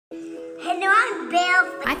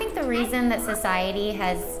I think the reason that society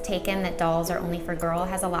has taken that dolls are only for girls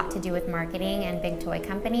has a lot to do with marketing and big toy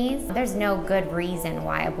companies. There's no good reason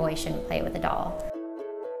why a boy shouldn't play with a doll.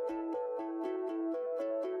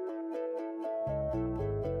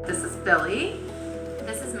 This is Billy.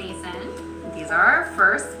 This is Mason. These are our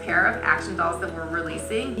first pair of action dolls that we're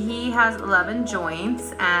releasing. He has 11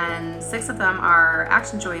 joints and 6 of them are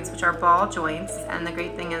action joints, which are ball joints. And the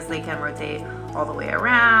great thing is they can rotate all the way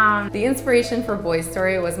around. The inspiration for Boy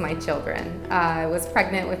Story was my children. I was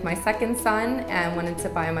pregnant with my second son and wanted to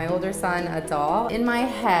buy my older son a doll. In my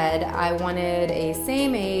head, I wanted a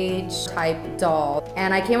same age type doll.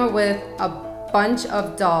 And I came up with a bunch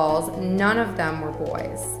of dolls. None of them were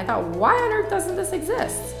boys. I thought, why on earth doesn't this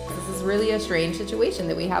exist? This is really a strange situation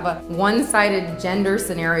that we have a one-sided gender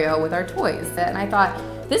scenario with our toys. And I thought,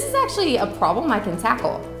 this is actually a problem I can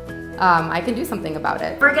tackle. I can do something about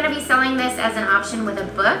it. We're going to be selling this as an option with a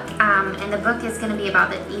book, and the book is going to be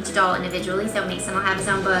about each doll individually. So Mason will have his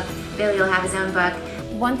own book, Billy will have his own book.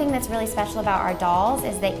 One thing that's really special about our dolls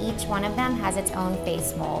is that each one of them has its own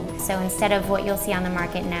face mold. So instead of what you'll see on the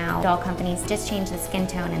market now, doll companies just change the skin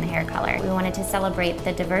tone and the hair color. We wanted to celebrate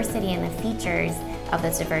the diversity and the features of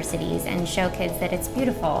those diversities and show kids that it's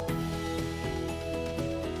beautiful.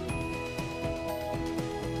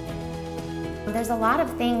 There's a lot of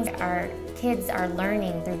things our kids are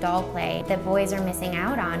learning through doll play that boys are missing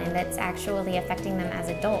out on, and that's actually affecting them as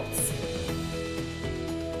adults.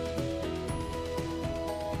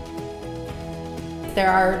 There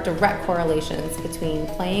are direct correlations between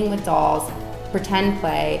playing with dolls, pretend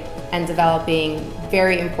play, and developing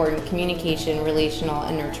very important communication, relational,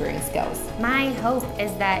 and nurturing skills. My hope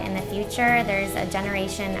is that in the future there's a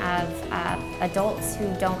generation of adults who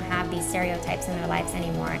don't have these stereotypes in their lives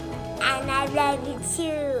anymore. And I love you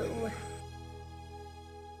too.